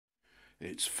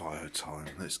It's fire time.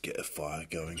 Let's get a fire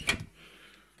going.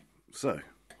 So,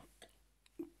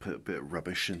 put a bit of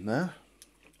rubbish in there.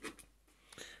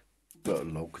 Put a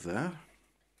log there.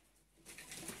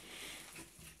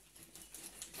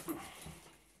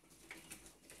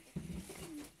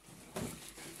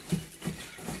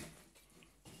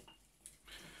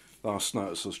 Last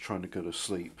night as I was trying to go to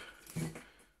sleep,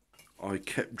 I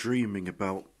kept dreaming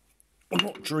about, well,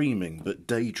 not dreaming, but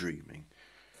daydreaming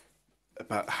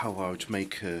about how I would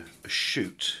make a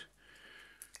chute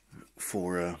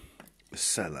for a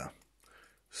cellar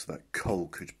so that coal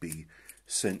could be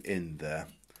sent in there.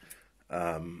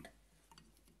 I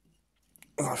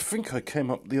think I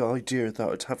came up with the idea that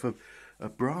I'd have a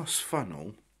brass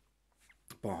funnel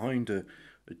behind a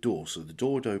door, so the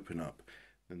door would open up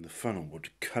and the funnel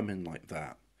would come in like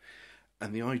that.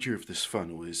 And the idea of this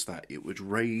funnel is that it would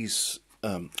raise,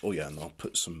 oh yeah, and I'll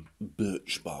put some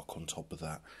birch bark on top of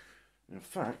that. In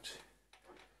fact,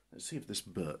 let's see if this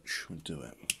birch would do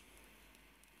it.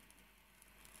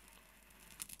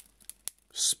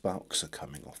 Sparks are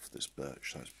coming off this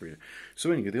birch, that's brilliant.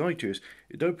 So anyway, the idea is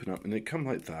it'd open up and it'd come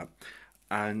like that.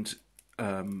 And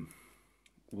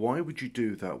why would you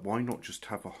do that? Why not just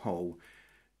have a hole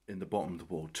in the bottom of the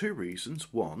wall? Two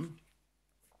reasons. One,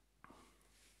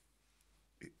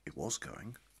 it was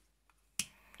going,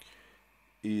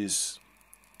 is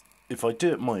if I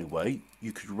do it my way,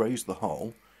 you could raise the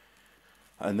hole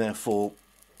and therefore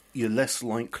you're less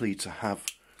likely to have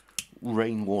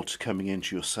rainwater coming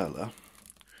into your cellar,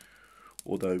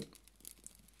 although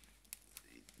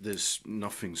there's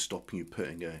nothing stopping you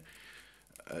putting a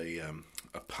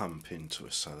pump into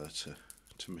a cellar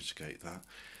to mitigate that.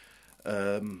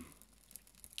 And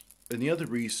the other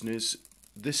reason is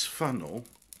this funnel,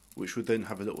 which would then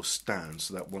have a little stand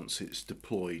so that once it's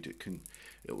deployed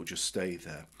it will just stay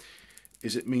there,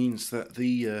 is it means that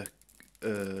the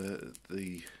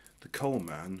coal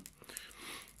man,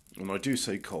 and I do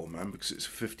say coal man because it's a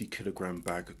 50 kilogram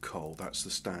bag of coal, that's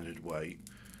the standard weight.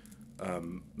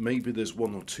 Maybe there's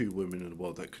one or two women in the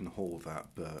world that can haul that,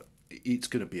 but it's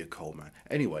going to be a coal man.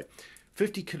 Anyway,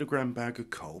 50 kilogram bag of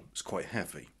coal is quite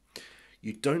heavy.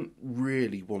 You don't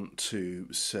really want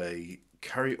to, say,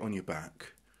 carry it on your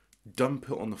back,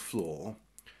 dump it on the floor,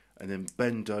 and then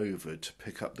bend over to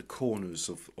pick up the corners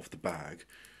of the bag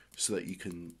so that you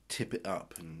can tip it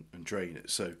up and drain it.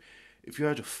 So if you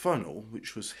had a funnel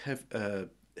which was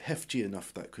hefty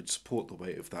enough that could support the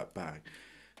weight of that bag,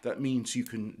 that means you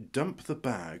can dump the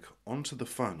bag onto the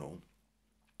funnel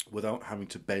without having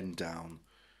to bend down,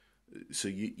 so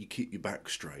you keep your back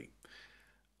straight.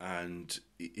 And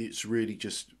it's really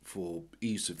just for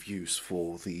ease of use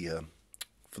for the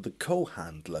coal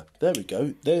handler. There we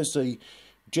go. There's a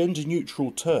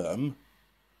gender-neutral term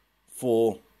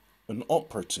for an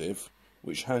operative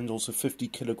which handles a 50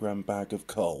 kilogram bag of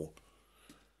coal.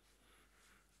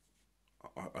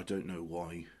 I don't know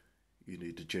why you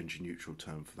need a gender-neutral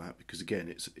term for that, because again,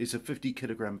 it's a 50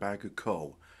 kilogram bag of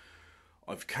coal.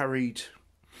 I've carried,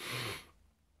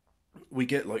 we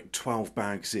get like 12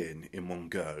 bags in one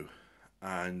go,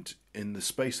 and in the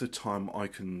space of time I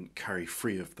can carry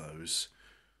 3 of those.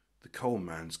 The coal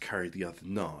man's carried the other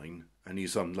 9 and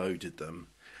he's unloaded them,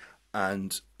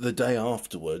 and the day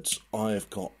afterwards I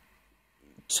have got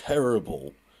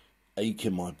terrible ache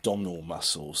in my abdominal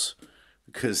muscles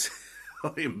because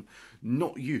I am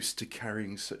not used to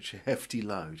carrying such a hefty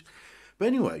load. But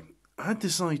anyway, I had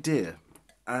this idea,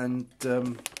 and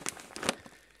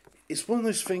it's one of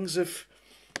those things of,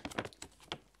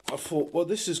 I thought, well,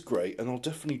 this is great, and I'll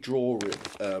definitely draw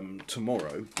it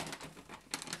tomorrow.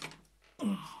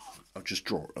 I'll just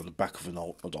draw it on the back of an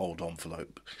old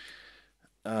envelope.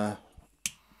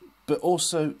 But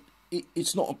also,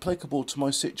 it's not applicable to my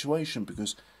situation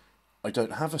because I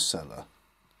don't have a cellar.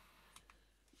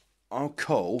 Our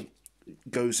coal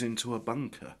goes into a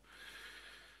bunker.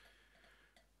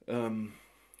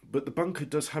 But the bunker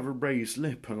does have a raised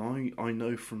lip, and I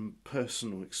know from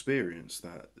personal experience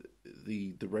that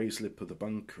the raised lip of the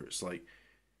bunker, it's like,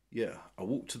 yeah, I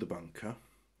walk to the bunker,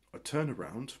 I turn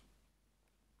around,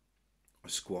 I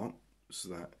squat so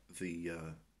that the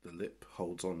lip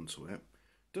holds on to it.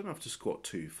 Don't have to squat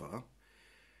too far.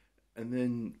 And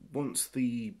then once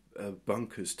the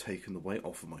bunker's taken the weight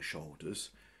off of my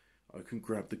shoulders, I can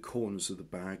grab the corners of the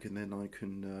bag, and then I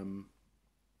can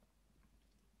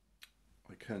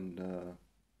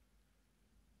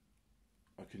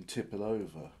tip it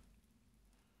over.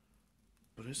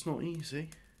 But it's not easy.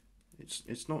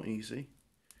 It's not easy.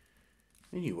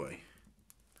 Anyway,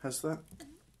 has that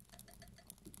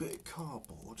bit of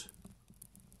cardboard?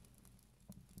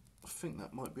 I think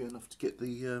that might be enough to get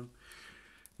the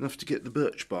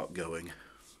birch bark going.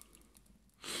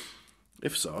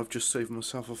 If so, I've just saved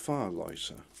myself a fire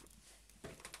lighter.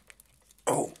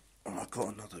 Oh, and I've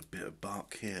got another bit of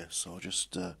bark here, so I'll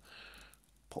just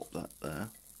pop that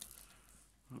there.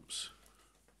 Oops.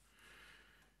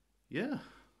 Yeah,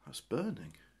 that's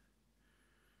burning.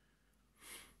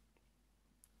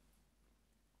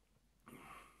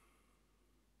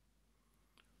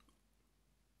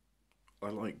 I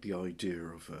like the idea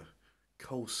of a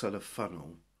coal cellar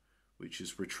funnel which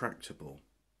is retractable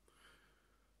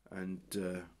and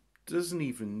doesn't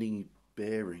even need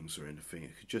bearings or anything.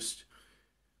 It could just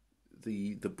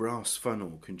the brass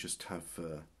funnel can just have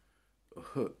a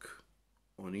hook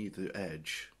on either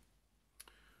edge,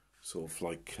 sort of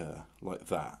like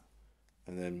that,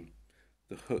 and then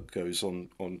the hook goes on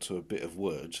onto a bit of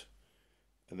wood,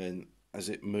 and then as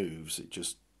it moves, it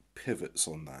just pivots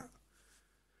on that.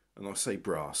 And I say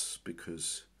brass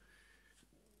because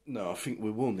no, I think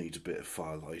we will need a bit of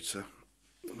fire lighter.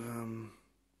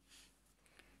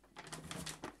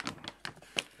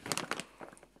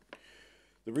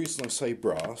 The reason I say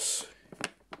brass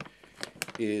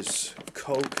is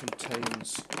coal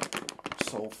contains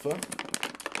sulphur,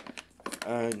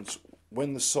 and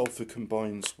when the sulphur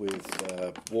combines with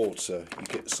water, you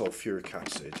get sulphuric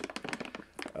acid.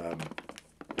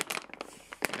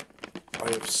 I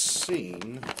have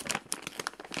seen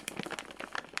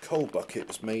coal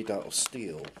buckets made out of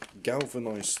steel,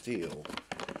 galvanised steel,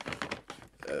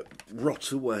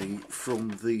 rot away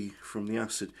from the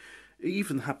acid. It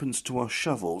even happens to our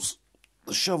shovels.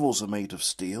 The shovels are made of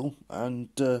steel, and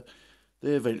they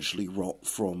eventually rot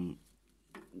from.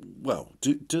 Well,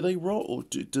 do they rot or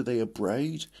do they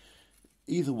abrade?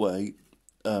 Either way,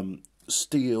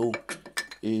 steel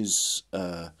is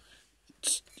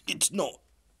it's not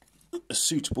a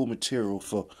suitable material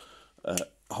for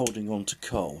holding on to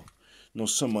coal. Now,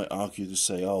 some might argue to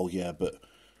say, oh yeah, but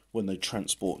when they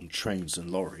transport in trains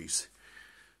and lorries,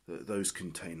 those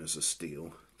containers are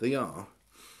steel. They are,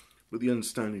 but the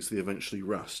understanding is they eventually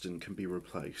rust and can be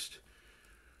replaced.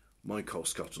 My coal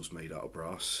scuttle's made out of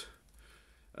brass,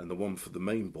 and the one for the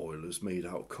main boiler's made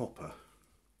out of copper.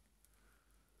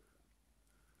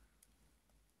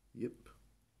 Yep.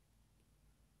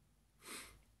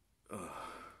 I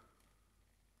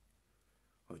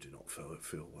do not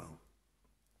feel well.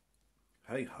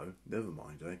 Hey ho, never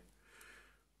mind, eh?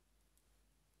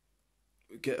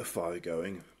 Get a fire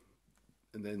going,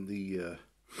 and then the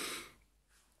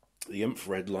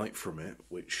infrared light from it,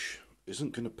 which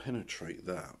isn't going to penetrate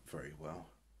that very well,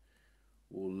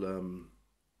 will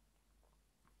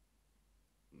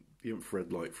the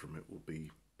infrared light from it will be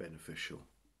beneficial.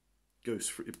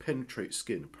 It penetrates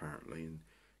skin apparently and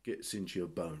gets into your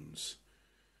bones.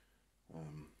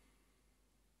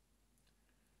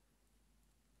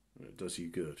 It does you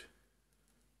good.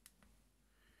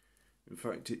 In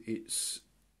fact, it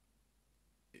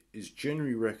is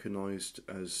generally recognised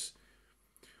as,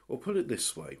 or put it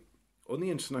this way, on the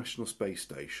International Space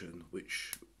Station,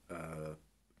 which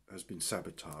has been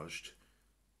sabotaged,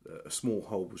 a small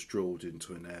hole was drilled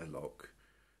into an airlock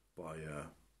by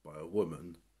a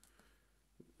woman.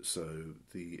 So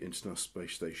the International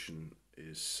Space Station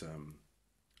is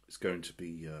going to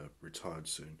be retired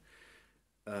soon.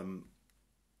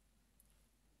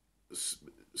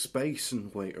 Space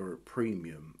and weight are at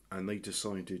premium, and they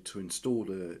decided to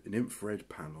install an infrared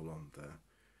panel on there.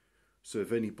 So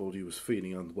if anybody was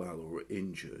feeling unwell or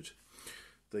injured,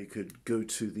 they could go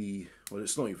to well,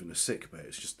 it's not even a sick bay,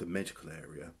 it's just the medical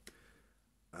area.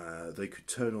 They could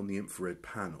turn on the infrared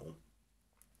panel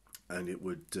and it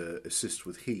would assist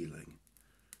with healing.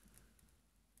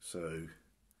 So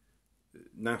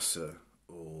NASA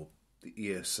or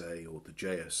the ESA or the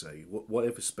JSA,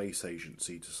 whatever space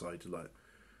agency decided, like,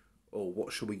 oh,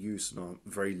 what shall we use in our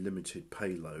very limited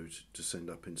payload to send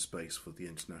up in space for the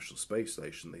International Space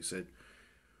Station? They said,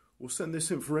 we'll send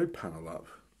this infrared panel up.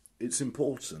 It's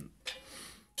important.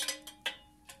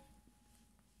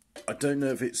 I don't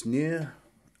know if it's near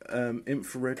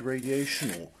infrared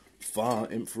radiation or far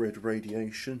infrared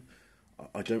radiation.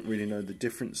 I don't really know the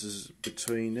differences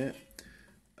between it.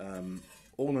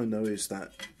 All I know is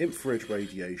that infrared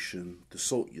radiation, the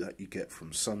sort that you get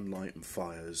from sunlight and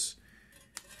fires,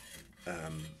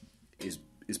 is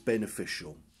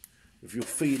beneficial. If you're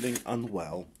feeling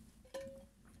unwell,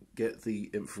 get the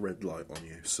infrared light on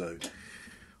you. So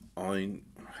I'm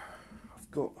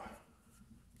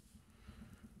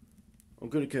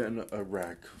going to get a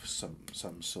rag of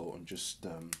some sort and just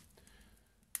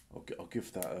I'll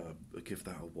give that a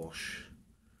wash.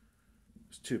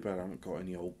 It's too bad I haven't got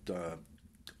any old.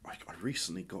 I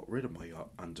recently got rid of my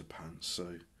underpants,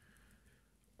 so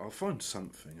I'll find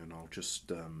something and I'll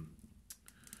just I'll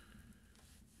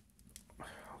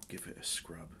give it a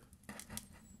scrub.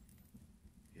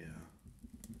 Yeah.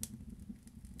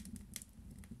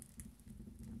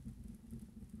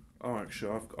 Oh,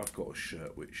 actually, I've got a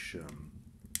shirt which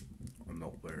I'm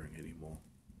not wearing anymore.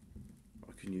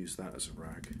 I can use that as a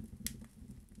rag.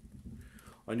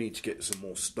 I need to get some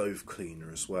more stove cleaner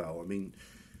as well. I mean,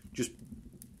 just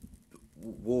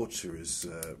water is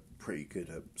pretty good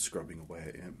at scrubbing away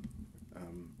at it.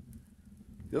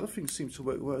 The other thing that seems to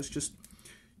work well is just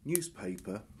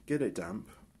newspaper, get it damp,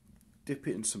 dip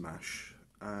it in some ash,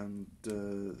 and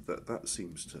that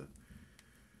seems to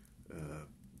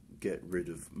get rid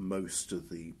of most of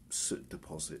the soot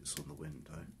deposits on the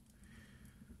window.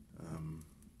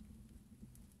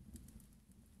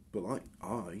 But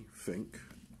I think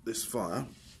this fire,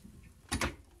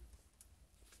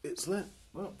 it's lit.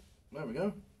 Well, there we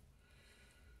go.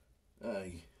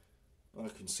 Hey, I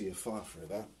can see a fire through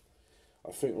that.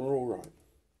 I think we're all right.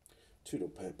 Toodle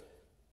pip.